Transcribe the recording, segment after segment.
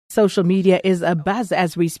Social media is abuzz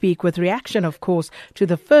as we speak, with reaction, of course, to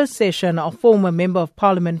the first session of former Member of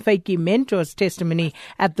Parliament Vytjie Mentor's testimony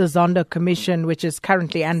at the Zondo Commission, which is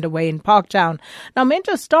currently underway in Parktown. Now,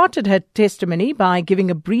 Mentor started her testimony by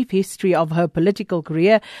giving a brief history of her political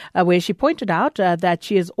career, where she pointed out that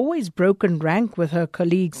she has always broken rank with her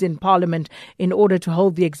colleagues in Parliament in order to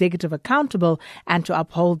hold the executive accountable and to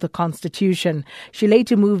uphold the Constitution. She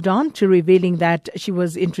later moved on to revealing that she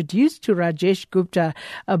was introduced to Rajesh Gupta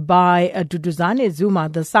by Duduzane Zuma,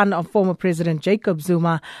 the son of former President Jacob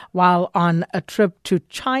Zuma, while on a trip to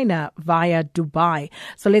China via Dubai.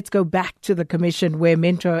 So let's go back to the commission where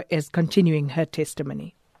Mentor is continuing her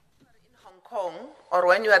testimony. In Hong Kong, or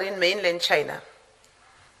when you are in mainland China,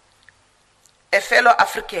 a fellow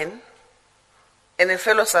African and a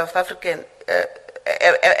fellow South African,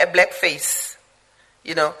 a black face,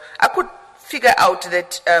 I could figure out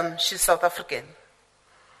that she's South African.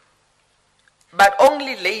 But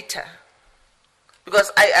only later, because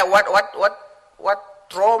what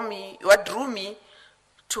drew me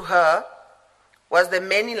to her was the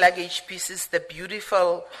many luggage pieces, the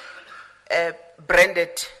beautiful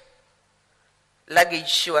branded luggage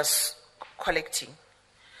she was collecting.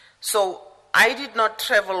 So I did not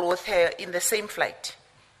travel with her in the same flight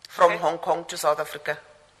from Hong Kong to South Africa.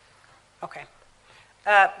 Okay.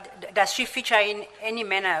 Does she feature in any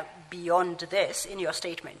manner beyond this in your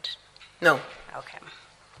statement? No. Okay.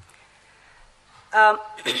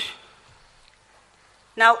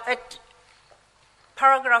 Now, at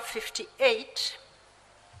paragraph 58,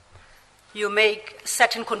 you make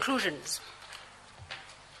certain conclusions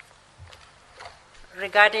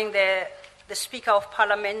regarding the Speaker of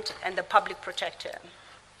Parliament and the Public Protector.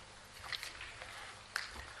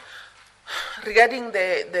 Regarding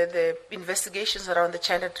the investigations around the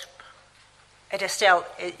China trip? It is still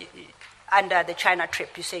under the China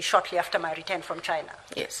trip, you say, shortly after my return from China.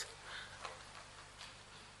 Yes.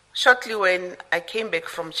 Shortly when I came back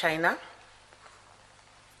from China,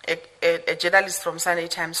 a journalist from Sunday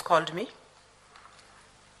Times called me.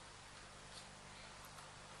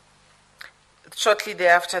 Shortly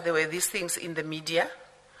thereafter, there were these things in the media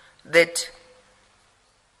that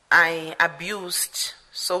I abused,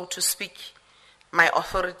 so to speak, my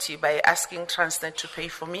authority by asking Transnet to pay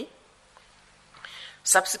for me.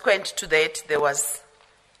 Subsequent to that, there was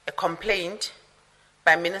a complaint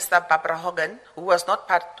by Minister Barbara Hogan, who was not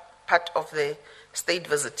part of the state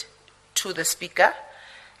visit, to the Speaker,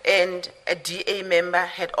 and a DA member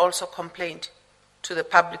had also complained to the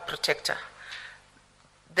Public Protector.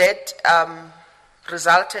 That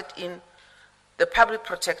resulted in the Public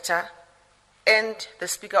Protector and the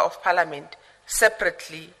Speaker of Parliament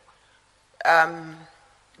separately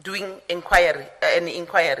doing an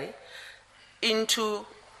inquiry into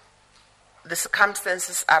the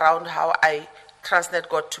circumstances around how Transnet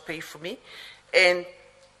got to pay for me, and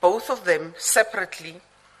both of them separately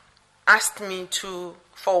asked me to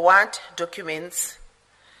forward documents,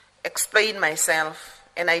 explain myself,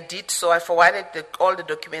 and I did so. I forwarded all the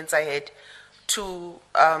documents I had to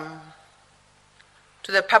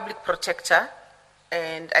the Public Protector,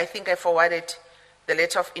 and I think I forwarded the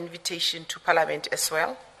letter of invitation to Parliament as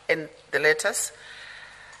well, and the letters.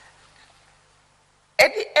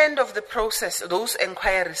 At the end of the process, those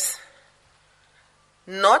inquiries,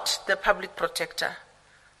 not the Public Protector,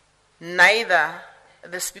 neither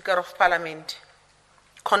the Speaker of Parliament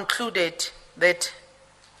concluded that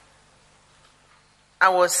I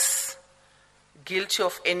was guilty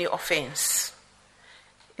of any offense.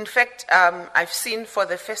 In fact, I've seen for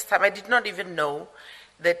the first time, I did not even know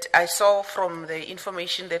that I saw from the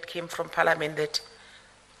information that came from Parliament that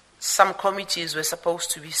some committees were supposed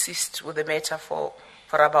to be seized with the matter for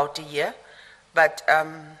about a year, but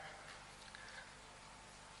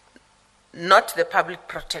not the Public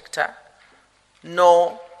Protector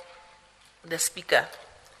nor the Speaker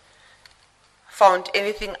found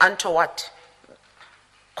anything untoward,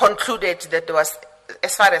 concluded that there was,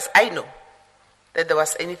 as far as I know, that there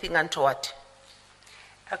was anything untoward.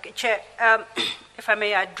 Okay, Chair, if I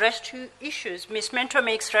may address two issues. Ms. Mentor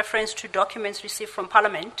makes reference to documents received from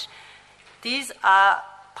Parliament. These are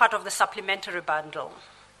part of the supplementary bundle.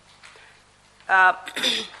 Now,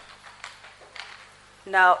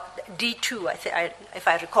 D2, if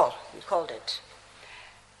I recall, we called it.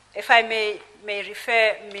 If I may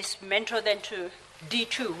refer Ms. Mentor then to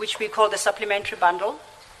D2, which we call the supplementary bundle.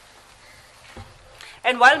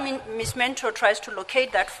 And while Ms. Mentor tries to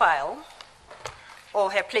locate that file,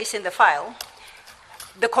 or her place in the file,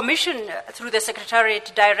 the Commission, through the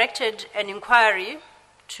Secretariat, directed an inquiry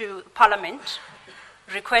to Parliament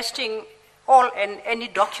requesting all and any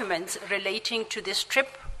documents relating to this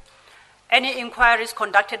trip any inquiries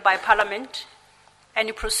conducted by Parliament,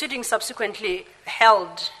 any proceedings subsequently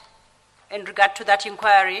held in regard to that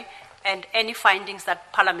inquiry, and any findings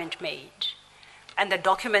that Parliament made. And the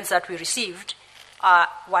documents that we received are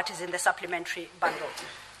what is in the supplementary bundle.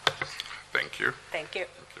 Thank you. Thank you.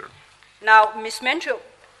 Thank you. Now, Ms. Mencho,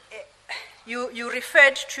 you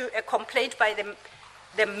referred to a complaint by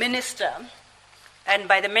the minister, and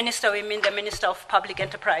by the minister we mean the Minister of Public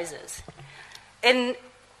Enterprises. In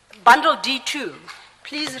bundle D2,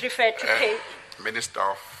 please refer to Minister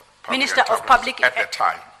of Public at the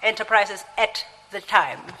time. Enterprises at the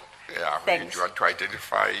time. Yeah, Thanks. you want to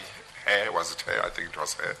identify her? Was it her? I think it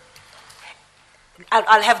was her.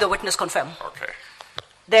 I'll have the witness confirm. Okay.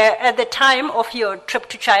 At the time of your trip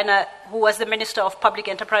to China, who was the Minister of Public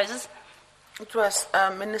Enterprises? It was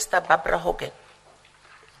Minister Barbara Hogan.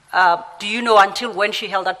 Do you know until when she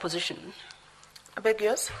held that position? I beg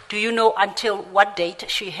yours? Do you know until what date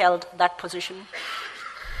she held that position?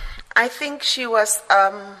 I think she was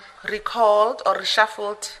recalled or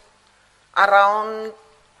reshuffled around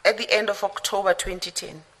at the end of October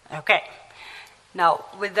 2010. Okay. Now,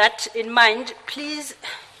 with that in mind, please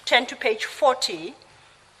turn to page 40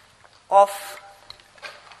 of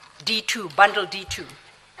D2, bundle D2.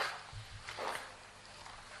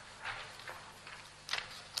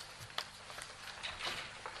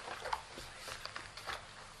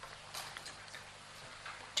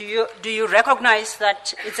 Do you recognize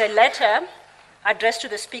that it's a letter addressed to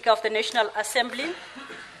the Speaker of the National Assembly?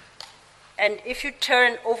 And if you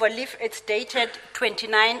turn over leaf, it's dated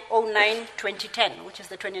 29/09/2010, which is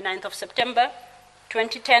the 29th of September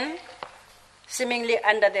 2010, seemingly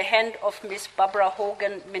under the hand of Ms. Barbara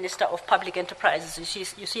Hogan, Minister of Public Enterprises.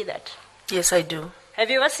 You see that? Yes, I do. Have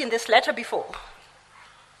you ever seen this letter before?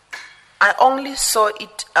 I only saw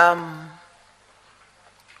it on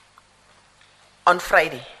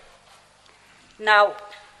Friday. Now,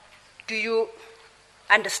 do you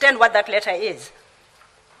understand what that letter is?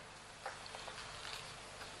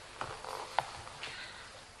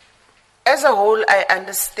 As a whole, I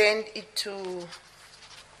understand it to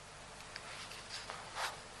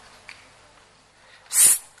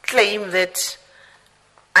claim that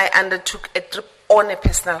I undertook a trip on a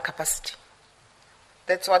personal capacity.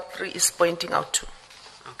 That's what 3 is pointing out to.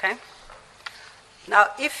 Okay.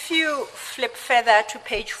 Now, if you flip further to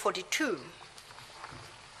page 42,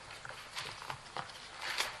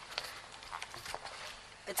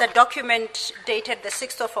 it's a document dated the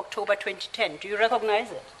 6th of October 2010. Do you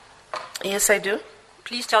recognize it? Yes, I do.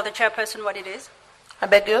 Please tell the chairperson what it is. I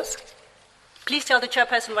beg yours? Please tell the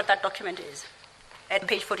chairperson what that document is at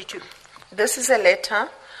page 42. This is a letter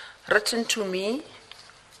written to me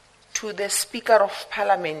to the Speaker of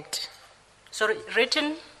Parliament. Sorry,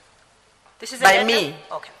 written? This is a By letter? me.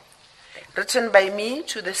 Okay. Written by me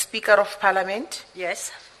to the Speaker of Parliament.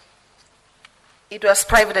 Yes. It was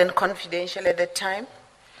private and confidential at that time.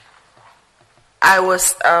 I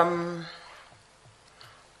was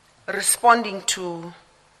responding to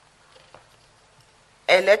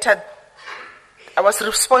a letter. I was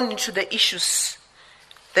responding to the issues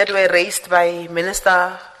that were raised by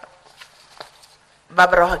Minister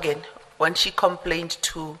Barbara Hogan when she complained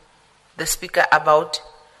to the Speaker about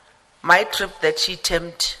my trip that she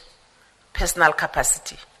termed personal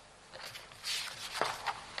capacity.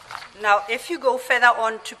 Now, if you go further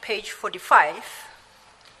on to page 45,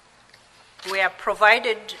 we are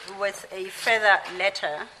provided with a further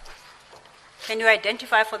letter. Can you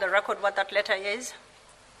identify for the record what that letter is?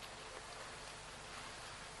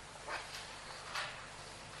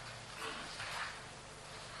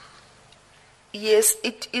 Yes,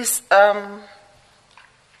 it is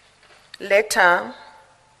letter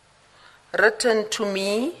written to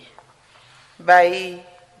me by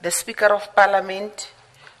the Speaker of Parliament,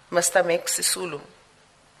 Mr. Max Sisulu,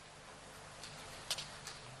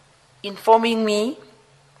 informing me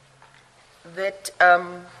that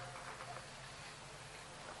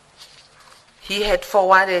he had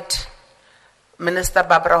forwarded Minister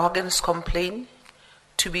Barbara Hogan's complaint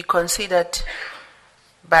to be considered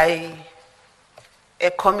by a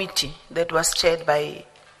committee that was chaired by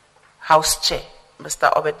House Chair, Mr.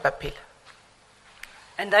 Obed Bapila.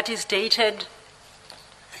 And that is dated?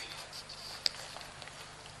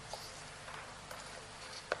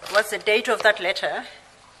 What's the date of that letter?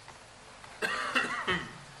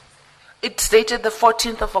 It's dated the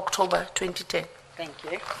 14th of October, 2010. Thank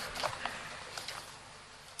you.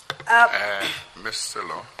 Ms.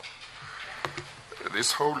 Selo,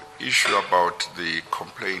 this whole issue about the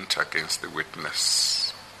complaint against the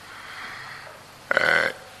witness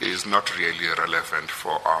is not really relevant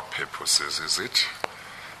for our purposes, is it?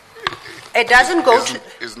 It doesn't go to...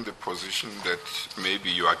 Isn't the position that maybe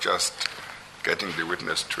you are just getting the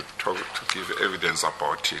witness to talk, to give evidence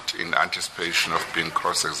about it in anticipation of being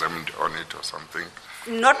cross-examined on it or something?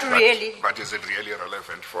 Not really. But is it really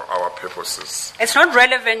relevant for our purposes? It's not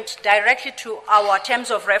relevant directly to our terms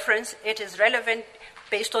of reference. It is relevant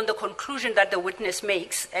based on the conclusion that the witness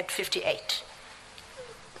makes at 58.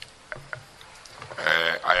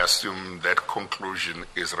 I assume that conclusion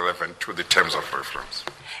is relevant to the terms of reference.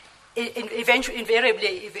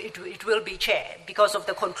 Invariably, it will be, Chair, because of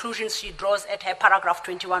the conclusions she draws at her paragraph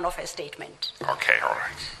 21 of her statement. Okay, all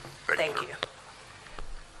right. Thank you.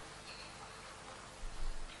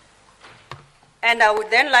 And I would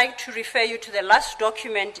then like to refer you to the last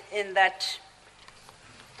document in that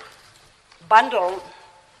bundle,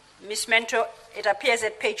 Ms. Mentor. It appears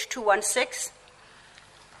at page 216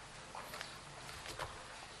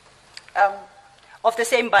 of the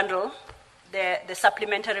same bundle, the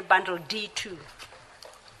supplementary bundle D2.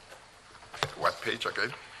 What page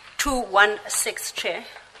again? 216, Chair.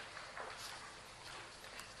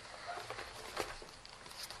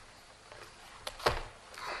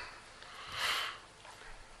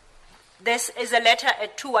 This is a letter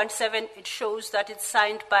at 217. It shows that it's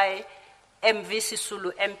signed by MV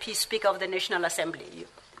Sisulu, MP, Speaker of the National Assembly.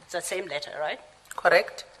 It's the same letter, right?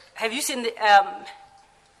 Correct. Have you seen the...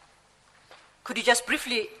 could you just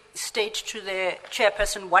briefly state to the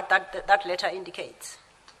chairperson what that letter indicates?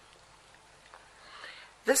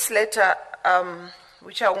 This letter,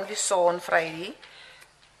 which I only saw on Friday,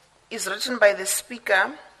 is written by the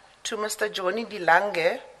Speaker to Mr. Johnny de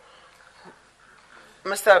Lange,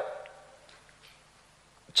 Mr.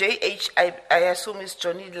 JH, I assume is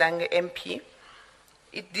Johnny de Lange, MP.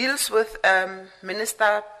 It deals with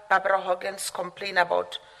Minister Barbara Hogan's complaint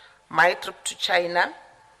about my trip to China,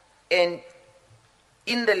 and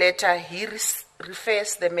in the letter he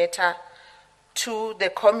refers the matter to the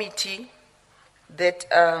committee that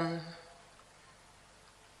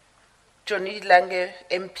Johnny de Lange,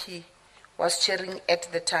 MP, was chairing at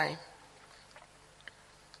the time.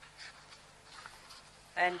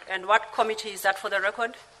 And what committee is that, for the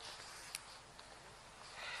record?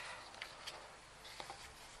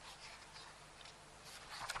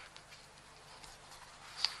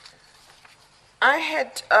 I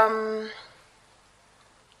had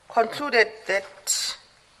concluded that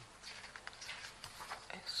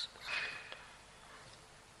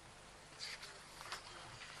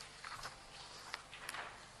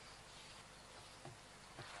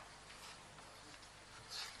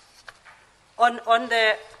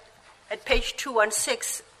at page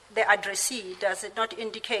 216, the addressee, does it not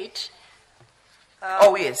indicate?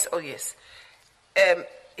 Oh yes.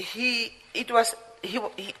 It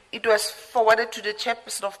was forwarded to the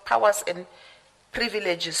chairperson of Powers and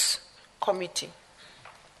Privileges Committee.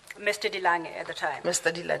 Mr. de Lange at the time.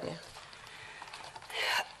 Mr. de Lange.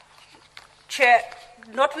 Chair,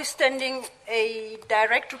 notwithstanding a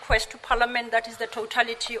direct request to Parliament, that is the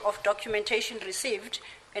totality of documentation received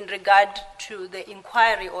in regard to the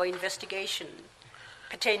inquiry or investigation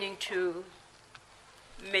pertaining to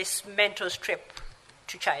Ms. Mentor's trip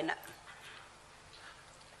to China.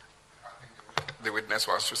 The witness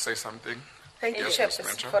wants to say something. Thank you, Yes, Chairperson, Ms.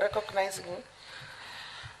 Mentor. for recognizing me.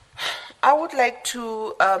 I would like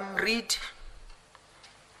to read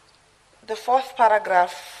the fourth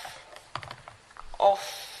paragraph of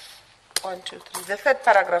the third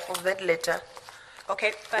paragraph of that letter.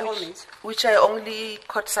 Okay, by all means. Which I only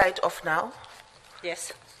caught sight of now.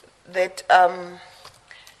 Yes. That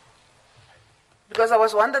because I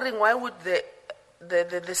was wondering why would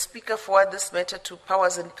the Speaker forward this matter to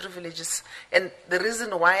Powers and Privileges, and the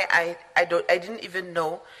reason why I didn't even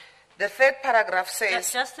know. The third paragraph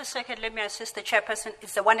says... Just a second, let me assist the chairperson.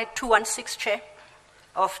 It's the one at 216, Chair,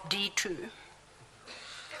 of D2.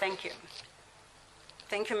 Thank you.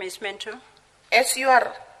 Thank you, Ms. Mentor. As you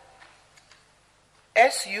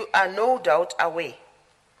are no doubt aware,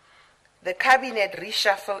 the cabinet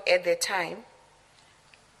reshuffle at the time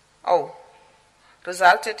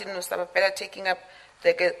resulted in Mr. Mapela taking up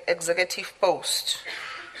the executive post.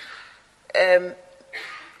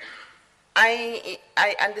 I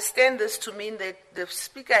understand this to mean that the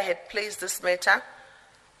Speaker had placed this matter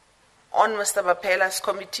on Mr. Mapela's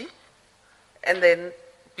committee, and then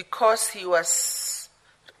because he was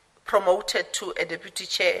promoted to a deputy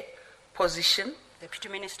chair position, Deputy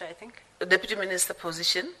Minister, I think. Deputy Minister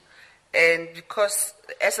position, and because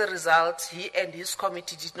as a result he and his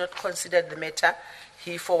committee did not consider the matter,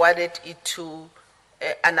 he forwarded it to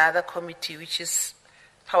another committee, which is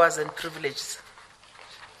Powers and Privileges.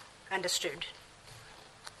 Understood.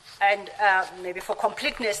 And maybe for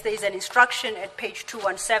completeness, there is an instruction at page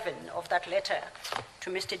 217 of that letter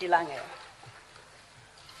to Mr. De Lange.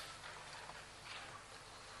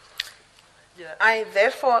 I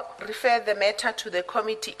therefore refer the matter to the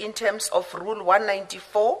committee in terms of Rule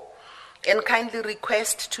 194 and kindly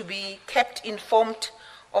request to be kept informed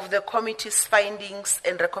of the committee's findings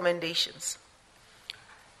and recommendations.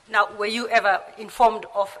 Now, were you ever informed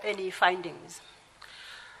of any findings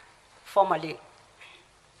formally?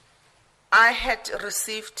 I had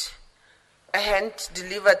received a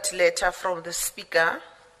hand-delivered letter from the Speaker.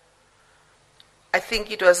 I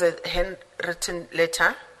think it was a handwritten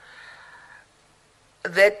letter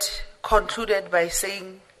that concluded by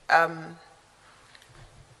saying,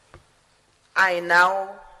 I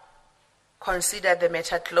now consider the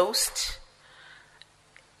matter closed.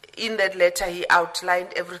 In that letter, he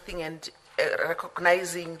outlined everything and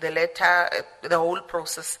recognizing the letter, the whole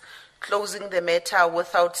process, closing the matter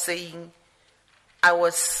without saying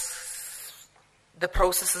the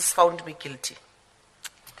processes found me guilty.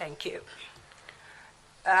 Thank you.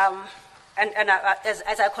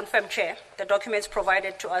 As I confirmed, Chair, the documents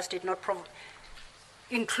provided to us did not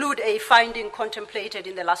include a finding contemplated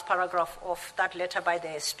in the last paragraph of that letter by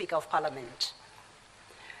the Speaker of Parliament.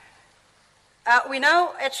 We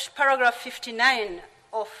now at paragraph 59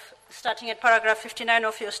 starting at paragraph 59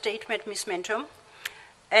 of your statement, Ms. Mento,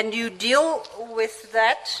 and you deal with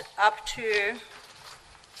that up to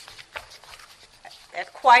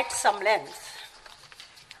at quite some length.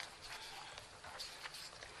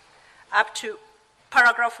 Up to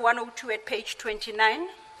paragraph 102 at page 29,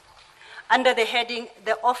 under the heading,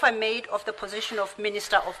 the offer made of the position of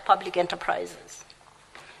Minister of Public Enterprises.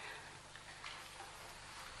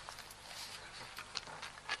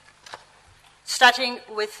 Starting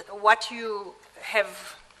with what you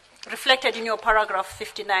have reflected in your paragraph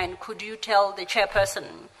 59, could you tell the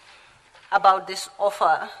chairperson about this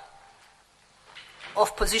offer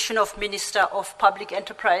of position of Minister of Public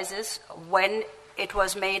Enterprises, when it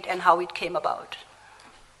was made and how it came about?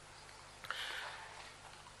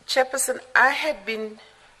 Chairperson, I had been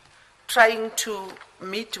trying to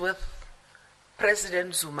meet with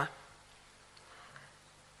President Zuma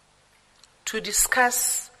to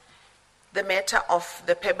discuss the matter of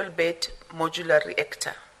the Pebble Bed Modular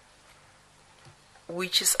Reactor,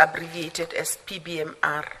 which is abbreviated as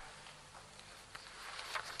PBMR,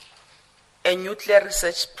 a nuclear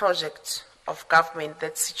research project of government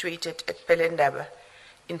that's situated at Pelendaba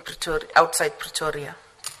in Pretoria, outside Pretoria.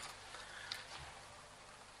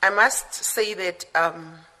 I must say that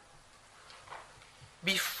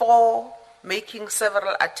before making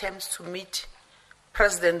several attempts to meet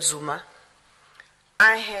President Zuma,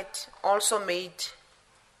 I had also made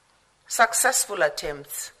successful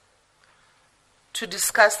attempts to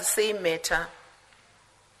discuss the same matter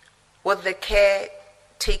with the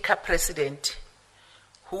caretaker president,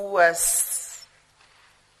 who was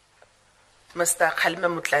Mr. Kgalema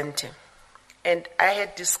Motlanthe. And I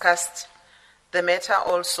had discussed the matter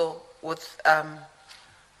also with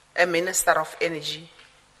a Minister of Energy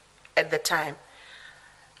at the time.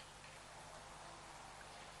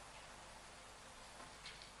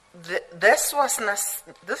 This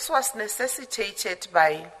was necessitated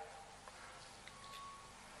by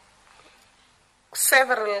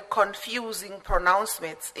several confusing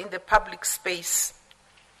pronouncements in the public space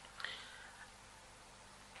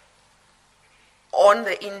on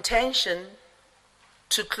the intention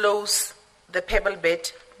to close the Pebble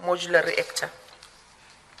Bed Modular Reactor.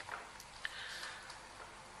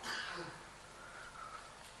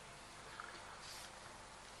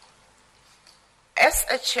 As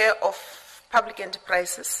a chair of public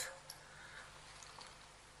enterprises,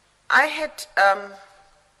 I had,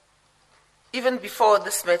 even before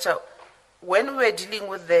this matter, when we were dealing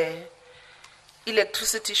with the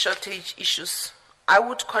electricity shortage issues, I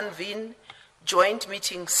would convene joint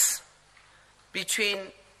meetings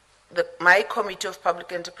between my Committee of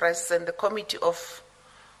Public Enterprises and the Committee of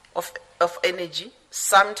Energy,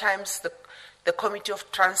 sometimes the Committee of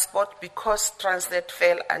Transport, because Transnet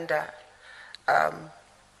fell under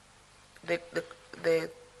the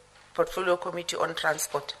Portfolio Committee on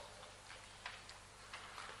Transport.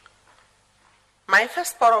 My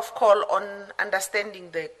first port of call on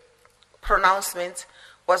understanding the pronouncements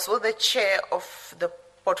was with the chair of the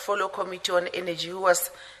Portfolio Committee on Energy, who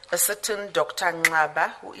was a certain Dr.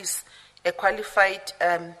 Ngaba, who is a qualified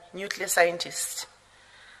nuclear scientist.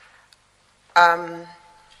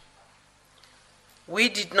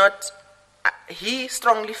 He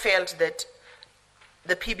strongly felt that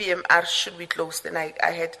the PBMR should be closed, and I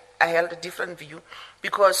held a different view,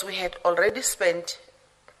 because we had already spent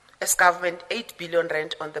as government, 8 billion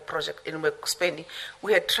rand on the project in we're spending.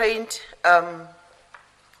 We had trained a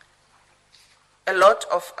lot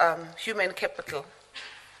of human capital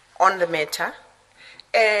on the matter,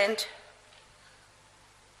 and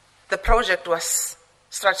the project was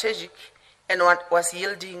strategic and was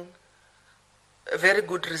yielding very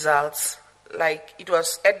good results. Like, it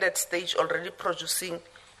was at that stage already producing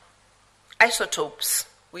isotopes,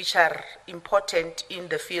 which are important in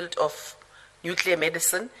the field of nuclear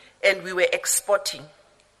medicine, and we were exporting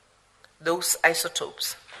those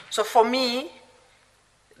isotopes. So for me,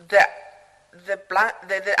 the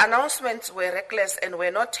announcements were reckless and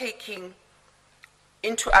were not taking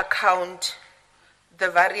into account the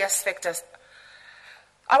various factors.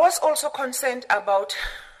 I was also concerned about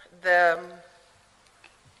the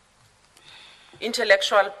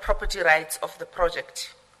intellectual property rights of the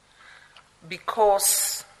project,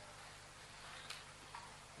 because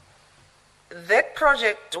that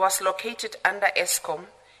project was located under Eskom,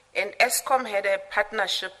 and Eskom had a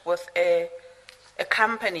partnership with a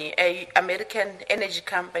company, an American energy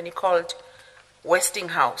company called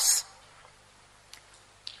Westinghouse.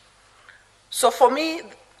 So for me,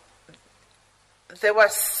 there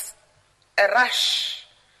was a rush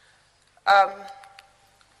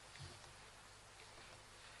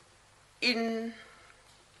in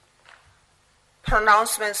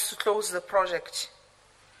pronouncements to close the project.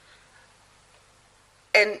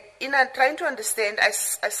 And in trying to understand, I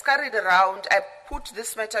scurried around. I put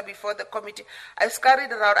this matter before the committee. I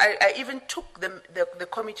scurried around. I even took the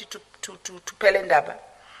committee to Pelendaba.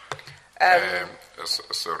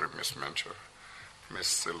 Sorry, Ms. Mentor. Ms.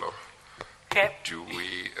 Silo, Okay. do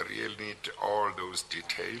we really need all those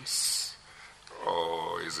details,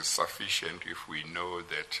 or is it sufficient if we know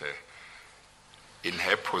that in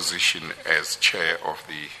her position as chair of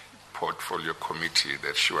the portfolio committee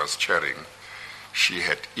that she was chairing, she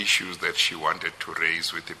had issues that she wanted to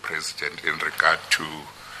raise with the president in regard to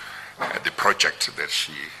the project that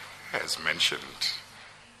she has mentioned?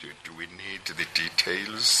 Do we need the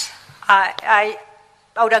details? I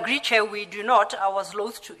would agree, Chair, we do not. I was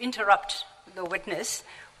loath to interrupt the witness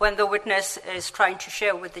when the witness is trying to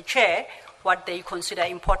share with the Chair what they consider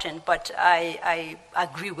important, but I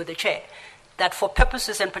agree with the Chair that for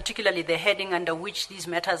purposes, and particularly the heading under which these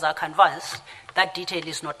matters are canvassed, that detail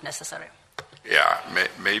is not necessary. Yeah,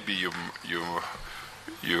 maybe you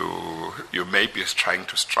may be trying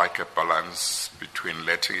to strike a balance between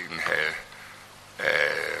letting her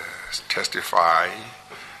testify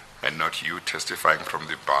and not you testifying from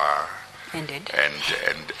the bar. Indeed.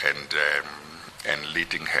 And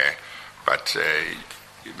leading her, but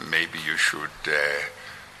maybe you should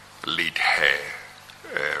lead her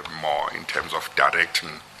more in terms of directing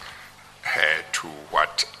her to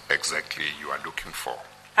what exactly you are looking for.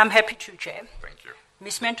 I'm happy to, Chair. Thank you.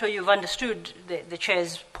 Ms. Mentor, you've understood the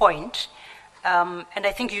Chair's point, and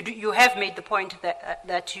I think you have made the point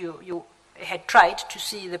that you had tried to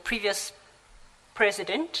see the previous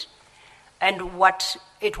president and what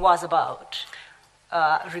it was about.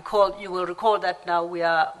 You will recall that now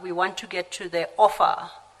we want to get to the offer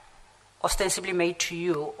ostensibly made to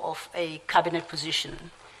you of a cabinet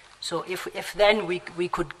position. So if then we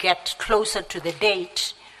could get closer to the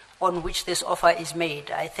date on which this offer is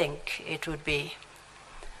made, I think it would be.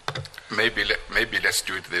 Maybe let's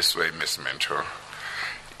do it this way, Ms. Mentor.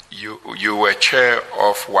 You were chair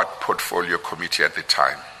of what portfolio committee at the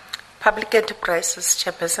time? Public Enterprises,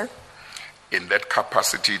 Chairperson. In that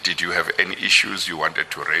capacity, did you have any issues you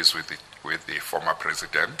wanted to raise with the former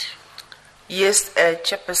president? Yes,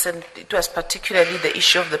 Chairperson, it was particularly the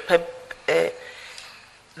issue of the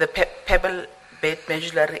Pebble Bed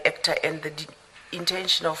Medullary Reactor and the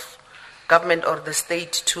intention of government or the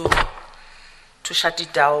state to shut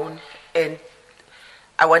it down. And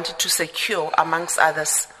I wanted to secure, amongst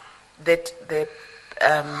others, that the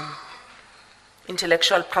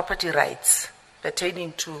intellectual property rights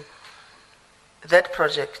pertaining to that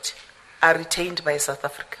project are retained by South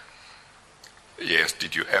Africa. Yes.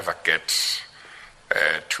 Did you ever get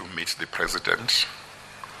to meet the president?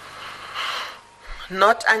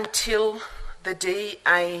 Not until the day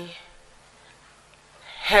I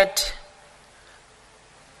had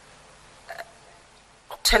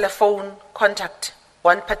telephone contact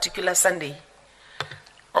one particular Sunday.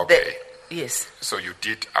 Okay. Yes. So you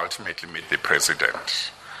did ultimately meet the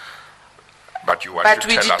president, but you want to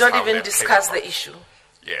tell us we did not even that discuss came the about. issue.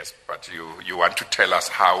 Yes, but you want to tell us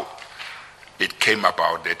how it came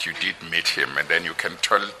about that you did meet him, and then you can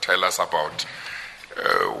tell us about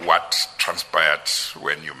what transpired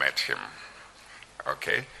when you met him.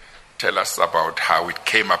 Okay? Tell us about how it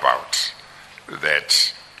came about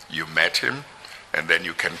that you met him and then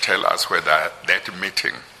you can tell us whether that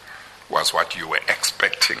meeting was what you were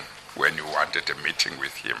expecting when you wanted a meeting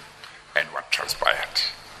with him and what transpired.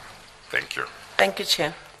 Thank you. Thank you,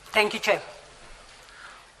 Chair. Thank you, Chair.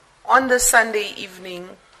 On the Sunday evening,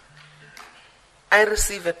 I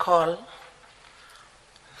received a call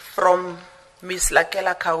from Ms.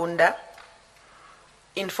 Lakela Kaunda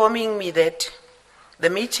informing me that the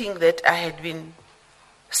meeting that I had been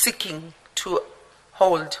seeking to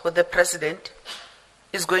hold with the President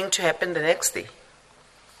is going to happen the next day,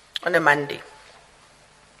 on a Monday.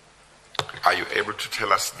 Are you able to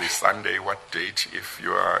tell us the Sunday, what date, if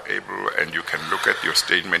you are able, and you can look at your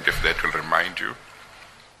statement if that will remind you?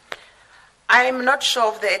 I'm not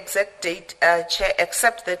sure of the exact date, Chair,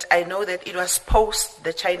 except that I know that it was post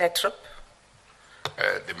the China trip.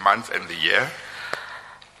 The month and the year?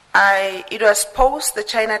 It was post the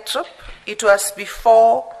China trip. It was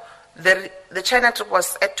before the China trip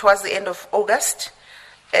was towards the end of August,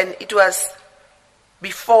 and it was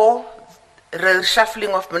before the reshuffling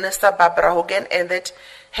of Minister Barbara Hogan, and that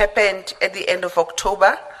happened at the end of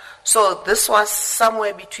October. So this was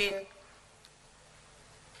somewhere between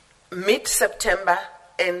mid-September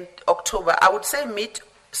and October. I would say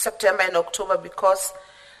mid-September and October because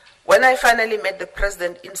when I finally met the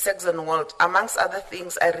President in Saxonwold, amongst other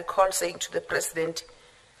things, I recall saying to the President,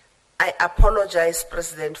 I apologize,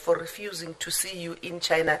 President, for refusing to see you in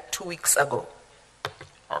China 2 weeks ago.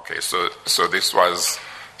 Okay, so this was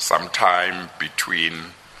sometime between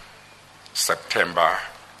September,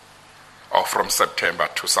 or from September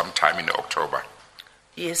to sometime in October?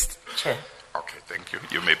 Yes, Chair. Okay, thank you.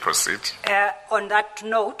 You may proceed. On that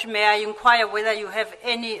note, may I inquire whether you have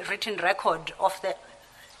any written record of the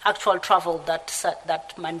actual travel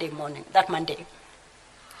that Monday morning, that Monday?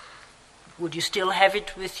 Would you still have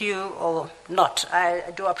it with you or not?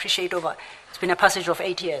 I do appreciate it's been a passage of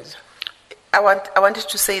 8 years. I wanted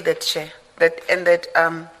to say that, Chair, that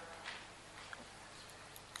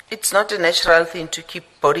it's not a natural thing to keep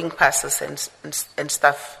boarding passes and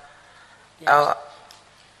stuff. Yes.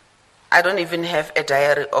 I don't even have a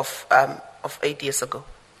diary of 8 years ago.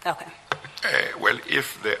 Okay. Well,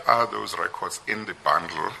 if there are those records in the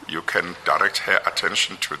bundle, you can direct her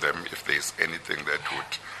attention to them if there's anything that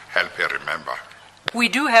would help her remember. We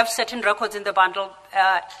do have certain records in the bundle,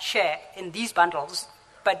 Chair, in these bundles,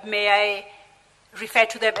 but may I refer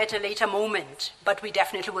to them at a later moment, but we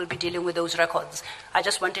definitely will be dealing with those records. I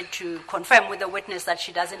just wanted to confirm with the witness that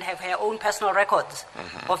she doesn't have her own personal records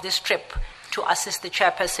of this trip to assist the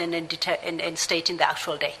chairperson in stating the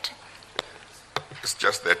actual date. It's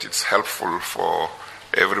just that it's helpful for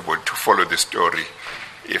everybody to follow the story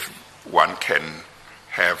if one can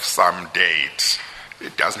have some date.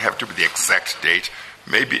 It doesn't have to be the exact date.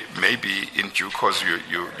 Maybe in due course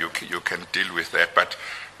you can deal with that. But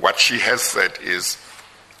what she has said is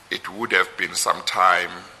it would have been some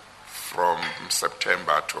time from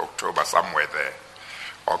September to October, somewhere there.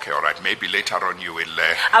 Okay, all right. Maybe later on you will...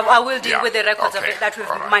 I will deal with the records okay, of it that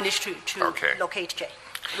we've managed to locate, Chair,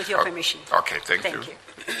 with your permission. Okay, thank you.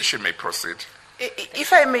 She may proceed.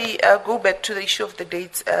 If I may go back to the issue of the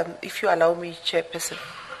dates, if you allow me, Chairperson.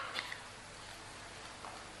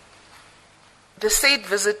 The state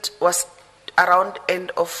visit was around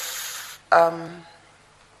end of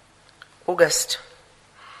August.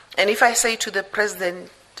 And if I say to the President,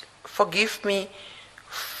 forgive me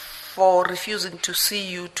for refusing to see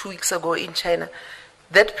you 2 weeks ago in China,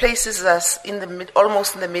 that places us in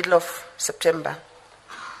almost in the middle of September.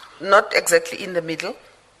 Not exactly in the middle.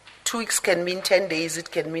 2 weeks can mean 10 days, it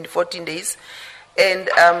can mean 14 days. And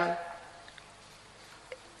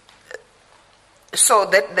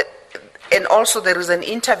and also there is an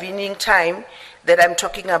intervening time that I'm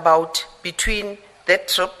talking about between that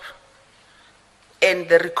trip and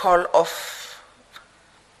the recall of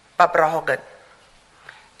Barbara Hogan.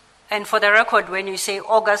 And for the record, when you say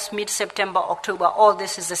August, mid-September, October, all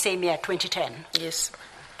this is the same year, 2010? Yes.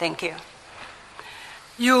 Thank you.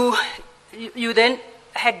 You then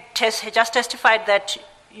had just testified that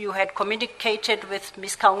you had communicated with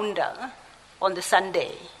Ms. Kaunda on the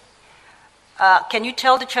Sunday. Can you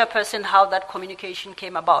tell the chairperson how that communication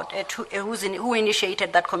came about? Who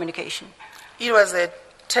initiated that communication? It was a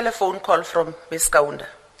telephone call from Ms. Kaunda.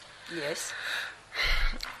 Yes.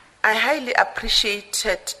 I highly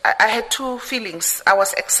appreciated, I had two feelings. I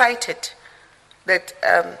was excited that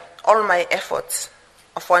all my efforts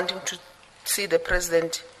of wanting to see the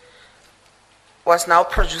President was now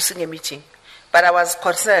producing a meeting. But I was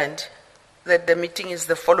concerned that the meeting is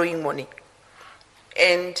the following morning.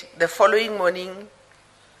 And the following morning,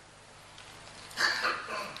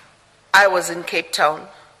 I was in Cape Town.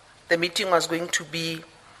 The meeting was going to be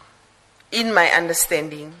in my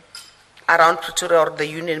understanding, around Pretoria or the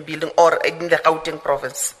Union Building or in the Gauteng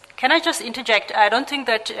province. Can I just interject? I don't think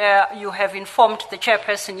that you have informed the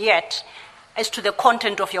chairperson yet as to the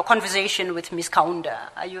content of your conversation with Ms. Kaunda.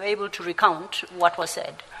 Are you able to recount what was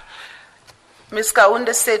said? Ms.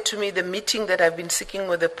 Kaunda said to me the meeting that I've been seeking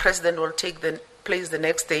with the president will take place the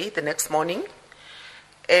next day, the next morning.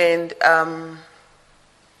 And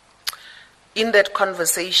in that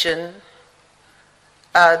conversation,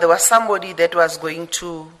 there was somebody that was going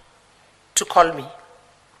to call me,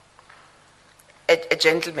 a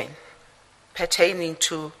gentleman, pertaining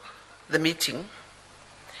to the meeting.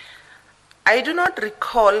 I do not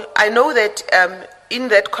recall. I know that in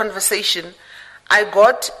that conversation, I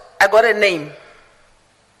got a name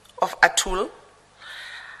of Atul.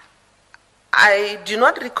 I do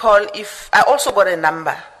not recall if I also got a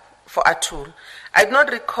number for Atul. I do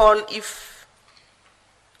not recall if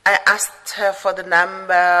I asked her for the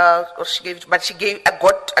number or she gave it, but I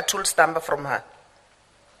got Atul's number from her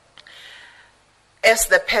as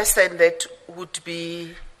the person that would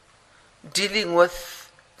be dealing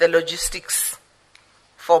with the logistics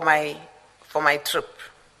for my trip.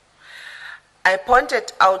 I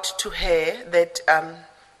pointed out to her that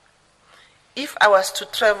if I was to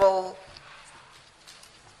travel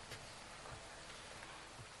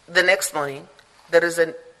the next morning,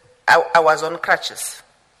 I was on crutches,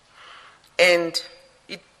 and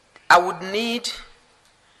I would need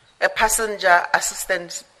a passenger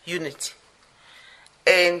assistance unit.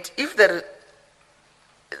 And if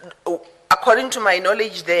according to my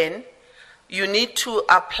knowledge then, you need to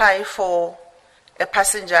apply for a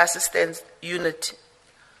passenger assistance unit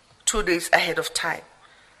 2 days ahead of time.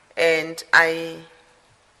 And I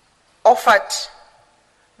offered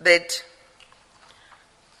that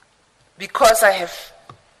because I have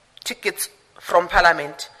tickets from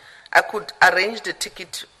Parliament, I could arrange the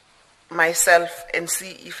ticket myself and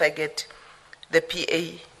see if I get the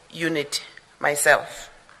PA unit myself.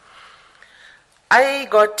 I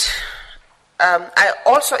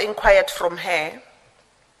also inquired from her,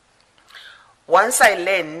 once I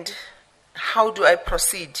land, how do I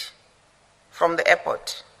proceed from the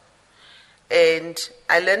airport? And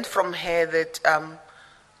I learned from her that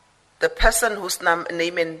the person whose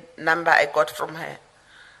name and number I got from her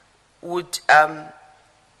would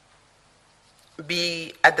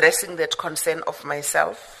be addressing that concern of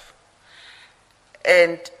myself.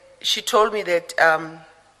 And she told me that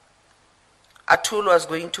Atul was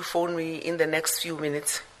going to phone me in the next few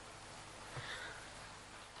minutes.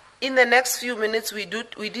 In the next few minutes, we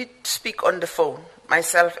did speak on the phone,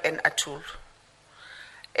 myself and Atul.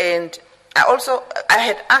 And I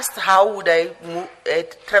had asked how would I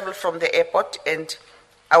travel from the airport, and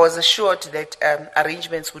I was assured that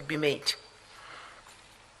arrangements would be made.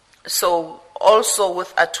 So also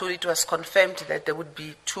with Atul, it was confirmed that there would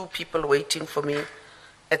be 2 people waiting for me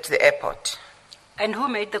at the airport. And who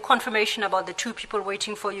made the confirmation about the 2 people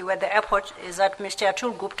waiting for you at the airport? Is that Mr.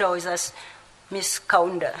 Atul Gupta or is that Ms.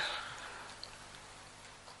 Kaunda?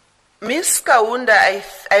 Ms. Kaunda, I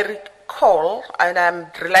recall, and I'm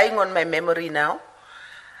relying on my memory now,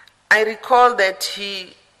 I recall that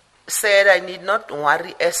he said I need not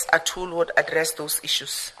worry as Atul would address those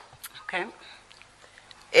issues. Okay.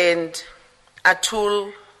 And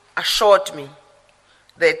Atul assured me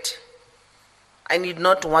that I need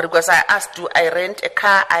not worry, because I asked, do I rent a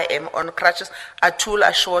car? I am on crutches. Atul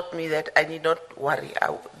assured me that I need not worry.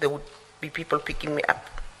 There would be people picking me up.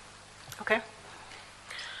 Okay.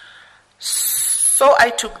 So I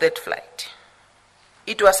took that flight.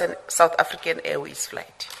 It was a South African Airways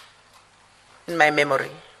flight, in my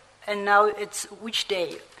memory. And now it's which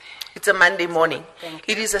day? It's a Monday morning. Thank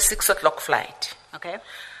you. It is a 6:00 flight. Okay.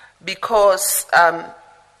 Because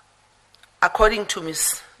according to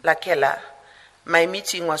Ms. Lakela, my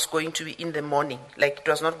meeting was going to be in the morning. Like, it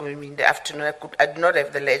was not going to be in the afternoon. I did not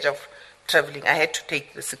have the leisure of traveling. I had to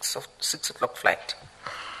take the 6:00 flight.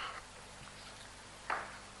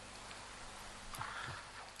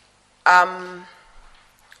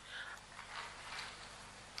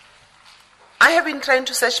 I have been trying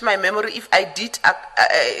to search my memory if I did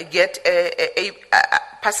get a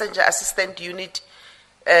passenger assistant unit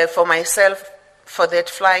for myself for that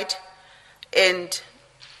flight, and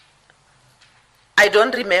I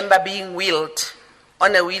don't remember being wheeled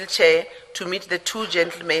on a wheelchair to meet the 2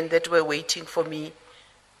 gentlemen that were waiting for me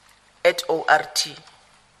at ORT.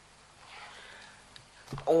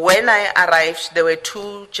 When I arrived, there were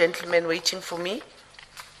 2 gentlemen waiting for me.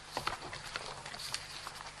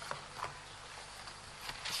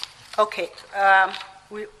 Okay.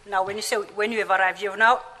 Now, when you say when you have arrived, you have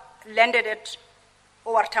now landed at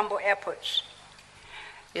OR Tambo Airport.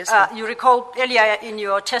 Yes, ma'am. You recall earlier in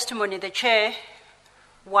your testimony, the chair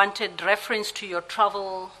wanted reference to your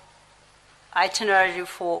travel itinerary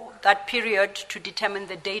for that period to determine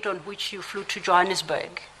the date on which you flew to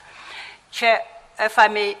Johannesburg. Chair, if I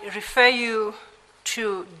may refer you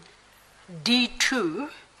to D2,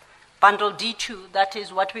 bundle D2, that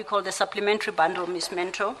is what we call the supplementary bundle, Ms.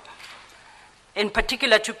 Mento, in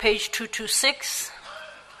particular to page 226.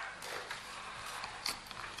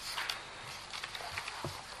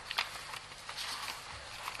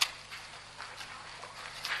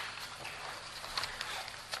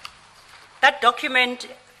 That document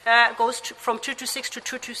goes from 226 to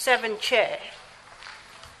 227, Chair.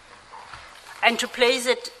 And to place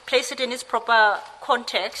it in its proper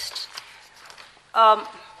context,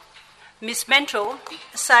 Ms. Mento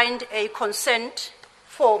signed a consent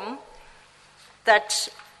form that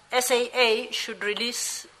SAA should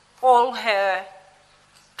release all her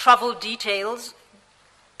travel details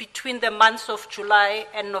between the months of July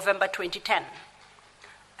and November 2010.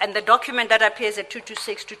 And the document that appears at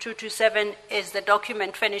 226 to 227 is the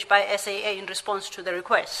document furnished by SAA in response to the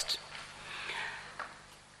request.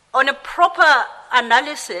 On a proper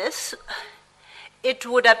analysis, it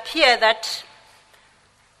would appear that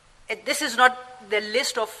this is not the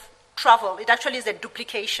list of travel, it actually is a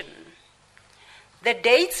duplication. The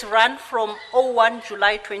dates run from 01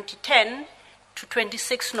 July 2010 to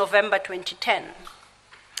 26 November 2010.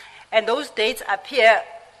 And those dates appear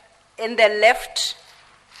in the left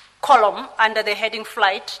column under the heading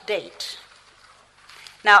flight date.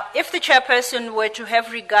 Now, if the chairperson were to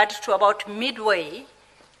have regard to about midway,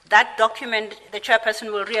 that document, the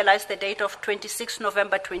chairperson will realize the date of 26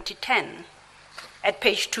 November 2010 at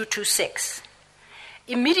page 226.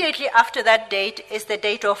 Immediately after that date is the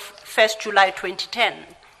date of 1st July 2010.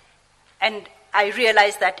 And I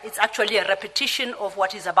realize that it's actually a repetition of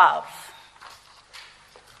what is above.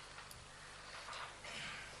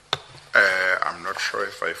 I'm not sure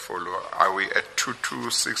if I follow. Are we at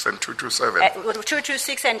 226 and 227?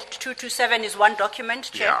 226 and 227 is one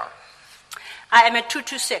document, Chair. Yeah. I am at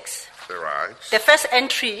 226. Right. The first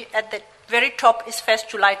entry at the very top is 1st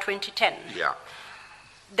July 2010. Yeah.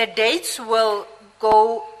 The dates will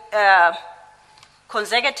go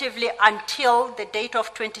consecutively until the date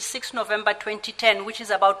of 26 November 2010, which is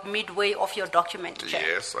about midway of your document, Chair.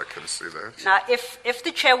 Yes, I can see that. Now, if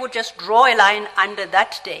the Chair would just draw a line under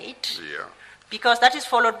that date, Yeah. because that is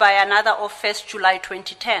followed by another of 1st July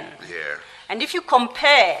 2010. Yeah. And if you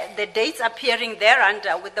compare the dates appearing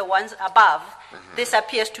thereunder with the ones above, this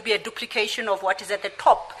appears to be a duplication of what is at the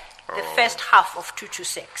top, the first half of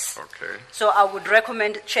 226. Okay. So I would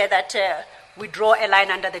recommend, Chair, that we draw a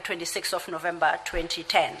line under the 26th of November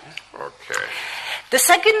 2010. Okay. The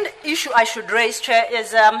second issue I should raise, Chair,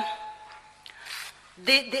 is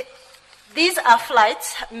these are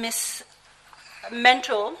flights Ms.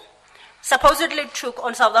 Mento supposedly took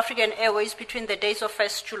on South African Airways between the dates of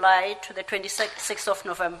 1st July to the 26th of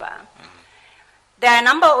November. There are a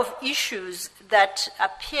number of issues that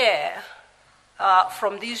appear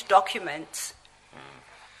from these documents.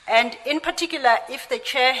 And in particular, if the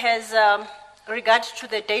Chair has regard to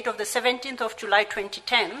the date of the 17th of July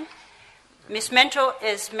 2010, Ms. Mento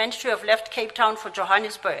is meant to have left Cape Town for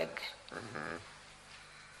Johannesburg.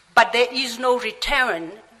 But there is no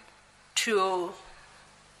return to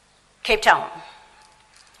Cape Town.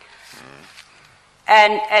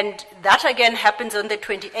 And that again happens on the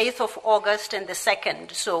 28th of August and the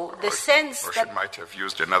 2nd. So the sense or that... she might have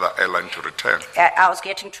used another airline to return. I was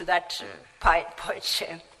getting to that point,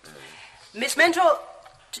 Chair. Ms. Mento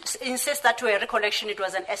insists that to her recollection it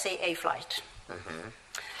was an SAA flight.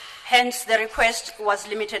 Hence, the request was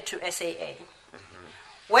limited to SAA.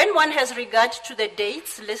 When one has regard to the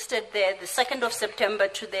dates listed there, the 2nd of September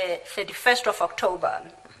to the 31st of October,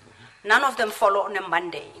 none of them follow on a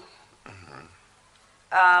Monday.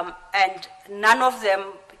 And none of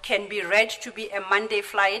them can be read to be a Monday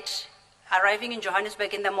flight, arriving in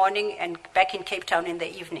Johannesburg in the morning and back in Cape Town in the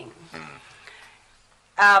evening.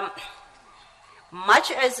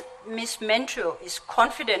 Much as Ms. Mento is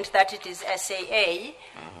confident that it is SAA,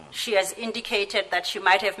 she has indicated that she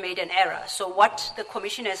might have made an error. So what the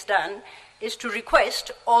Commission has done is to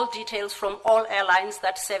request all details from all airlines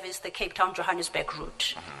that service the Cape Town-Johannesburg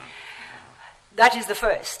route. That is the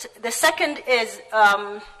first. The second is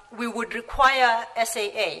we would require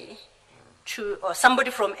SAA or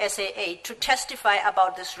somebody from SAA to testify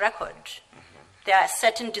about this record. There are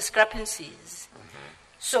certain discrepancies.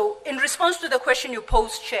 So in response to the question you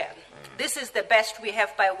posed, Chair, this is the best we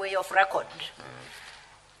have by way of record.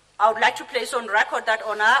 I would like to place on record that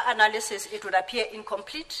on our analysis it would appear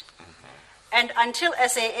incomplete And until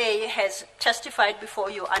SAA has testified before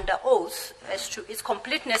you under oath as to its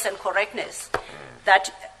completeness and correctness,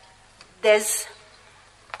 that this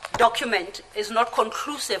document is not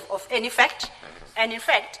conclusive of any fact, and in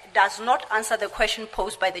fact does not answer the question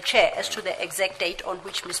posed by the chair as to the exact date on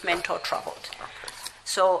which Ms. Mentor traveled.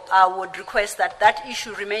 So I would request that that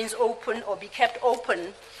issue remains open or be kept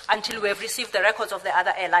open until we have received the records of the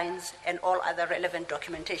other airlines and all other relevant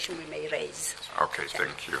documentation we may raise. Okay,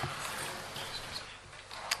 thank you.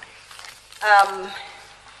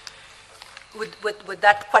 With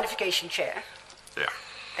that qualification, Chair. Yeah.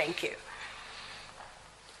 Thank you.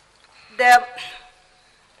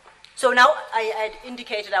 So now I had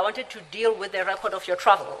indicated I wanted to deal with the record of your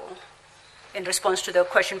travel in response to the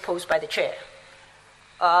question posed by the Chair.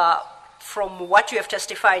 From what you have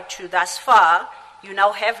testified to thus far, you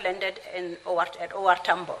now have landed at OR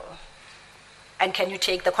Tambo. And can you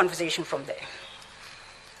take the conversation from there?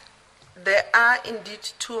 There are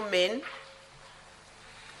indeed two men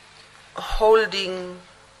holding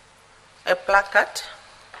a placard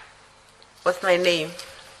with my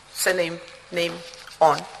surname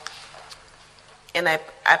on. And I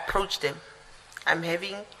approached them. I'm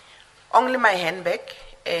having only my handbag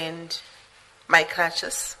and my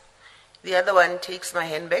crutches. The other one takes my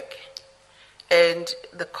handbag. And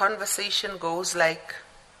the conversation goes like,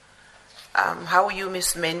 how you,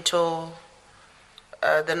 Miss Mentor,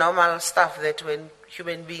 the normal stuff that when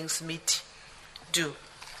human beings meet do.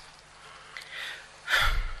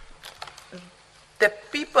 The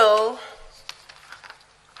people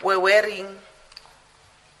were wearing,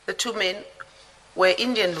 the two men were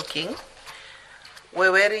Indian looking,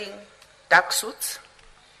 were wearing dark suits,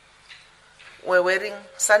 were wearing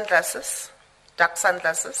sunglasses, dark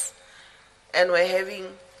sunglasses, and were having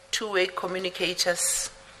two-way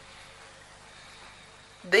communicators.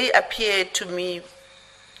 They appeared to me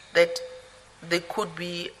that they could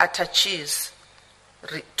be attaches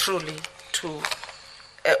truly to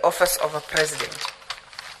an office of a president.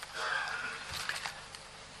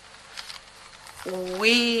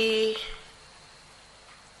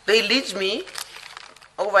 They lead me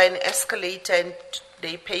over an escalator and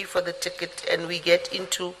they pay for the ticket, and we get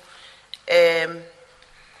into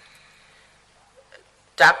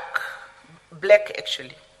dark, black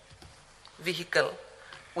actually, vehicle,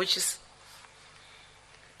 which is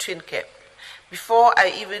twin cab. Before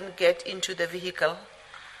I even get into the vehicle,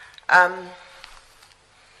 I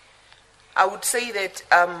would say that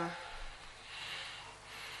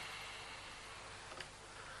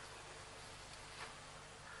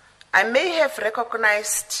I may have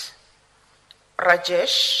recognized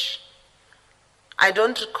Rajesh. I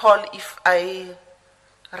don't recall if I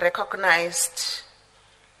recognized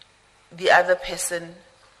the other person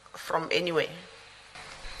from anywhere.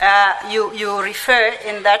 You refer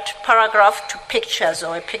in that paragraph to pictures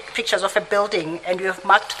or pictures of a building, and you have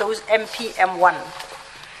marked those MPM1.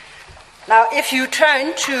 Now, if you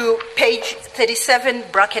turn to page 37,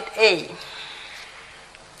 bracket A,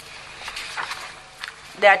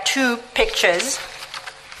 there are two pictures,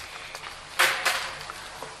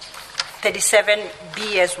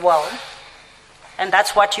 37B as well, and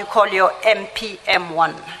that's what you call your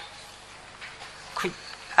MPM1.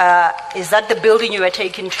 Is that the building you were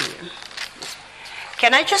taken to?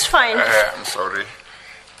 Can I just find... I'm sorry,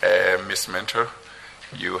 Ms. Mentor,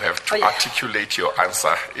 you have to articulate your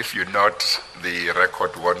answer. If you not, the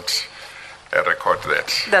record won't record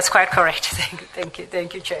that. That's quite correct.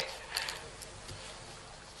 Thank you, Chair.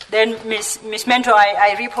 Then, Ms. Mentor,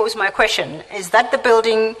 I repose my question. Is that the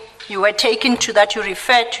building you were taken to that you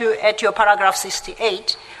refer to at your paragraph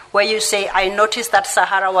 68, where you say, I noticed that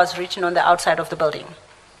Sahara was written on the outside of the building?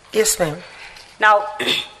 Yes, ma'am. Now,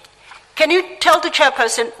 can you tell the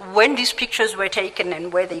chairperson when these pictures were taken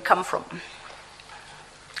and where they come from?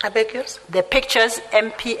 I beg yours? The pictures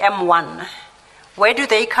MPM1. Where do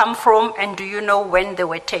they come from, and do you know when they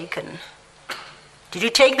were taken? Did you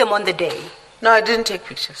take them on the day? No, I didn't take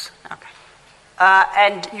pictures. Okay.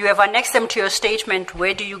 And you have annexed them to your statement.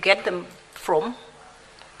 Where do you get them from?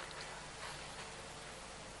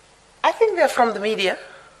 I think they're from the media.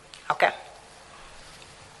 Okay.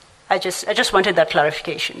 I just wanted that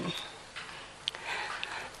clarification.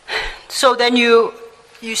 So then you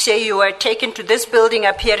say you were taken to this building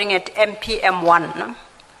appearing at MPM1. No?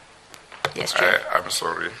 Yes, Chair. I'm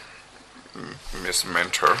sorry, Ms.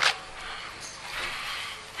 Mentor.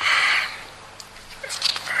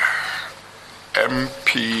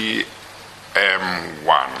 MPM1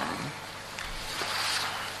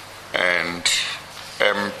 and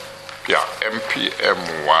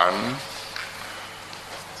MPM1.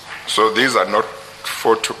 So these are not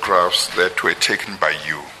photographs that were taken by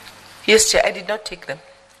you. Yes, Chair, I did not take them.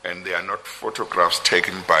 And they are not photographs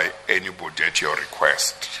taken by anybody at your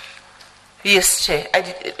request? Yes, Chair, I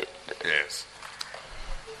did. Yes.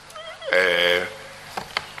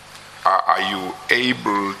 Are you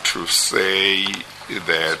able to say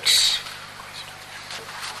that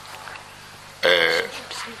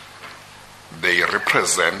they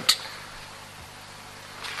represent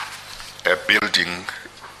a building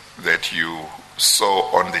that you saw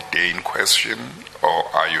on the day in question, or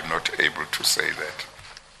are you not able to say that?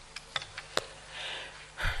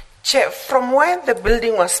 Chair, from where the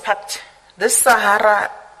building was parked, this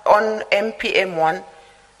Sahara on MPM1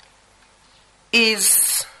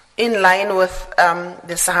 is in line with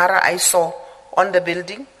the Sahara I saw on the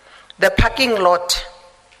building. The parking lot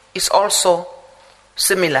is also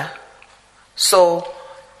similar. So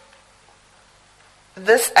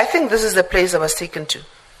I think this is the place I was taken to.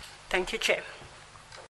 Thank you, Chair.